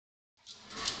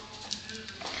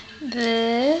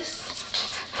This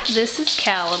is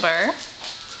Kalibur.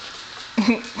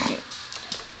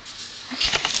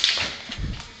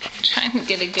 Trying to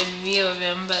get a good view of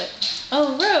him, but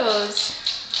oh, Rose.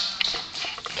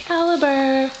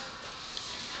 Kalibur.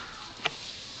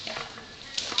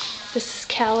 This is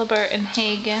Kalibur and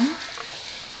Hagen.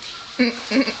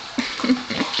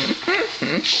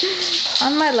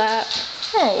 On my lap.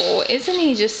 Oh, isn't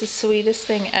he just the sweetest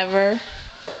thing ever?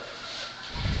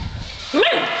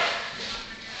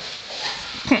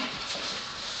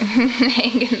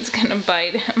 Hagen's gonna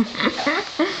bite him.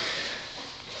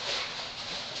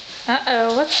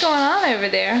 Uh-oh, what's going on over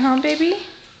there, huh, baby?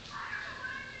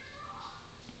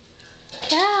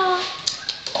 Cal.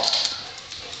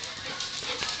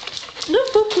 Boop,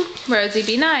 boop, boop. Rosie,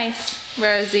 be nice.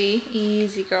 Rosie,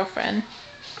 easy girlfriend.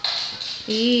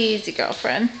 Easy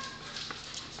girlfriend.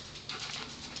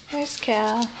 There's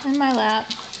Cal in my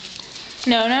lap.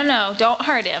 No, no, no, don't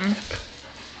hurt him.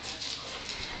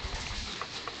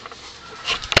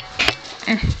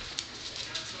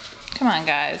 Come on,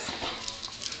 guys.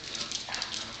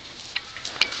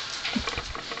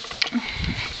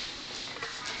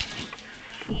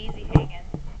 Easy, Hagen.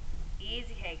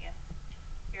 Easy, Hagen.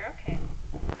 You're okay.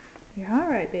 You're all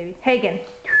right, baby. Hagen.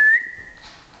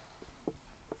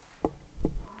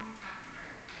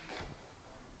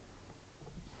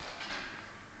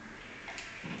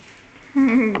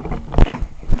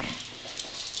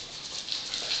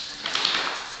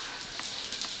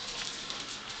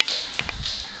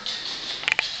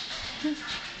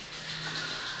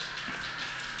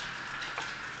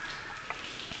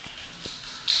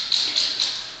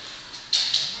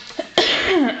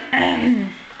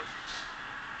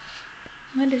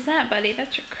 What is that, buddy?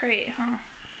 That's your crate, huh?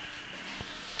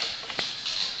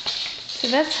 So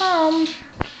that's home.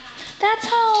 That's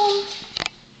home.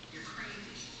 You're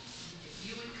crazy. If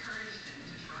you encourage them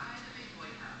to try the big boy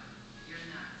cup, you're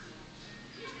nuts.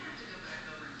 You don't have to go back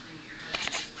over and clean your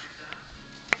husband's wiped up.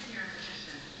 You're a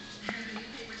physician. There's a new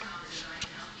paper towel designed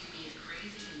to help you be as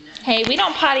crazy and nuts. Hey, we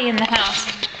don't potty in the house.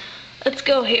 Let's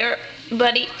go here,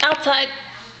 buddy. Outside.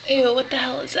 Ew, what the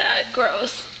hell is that?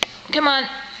 Gross. Come on.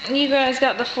 You guys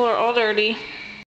got the floor all dirty.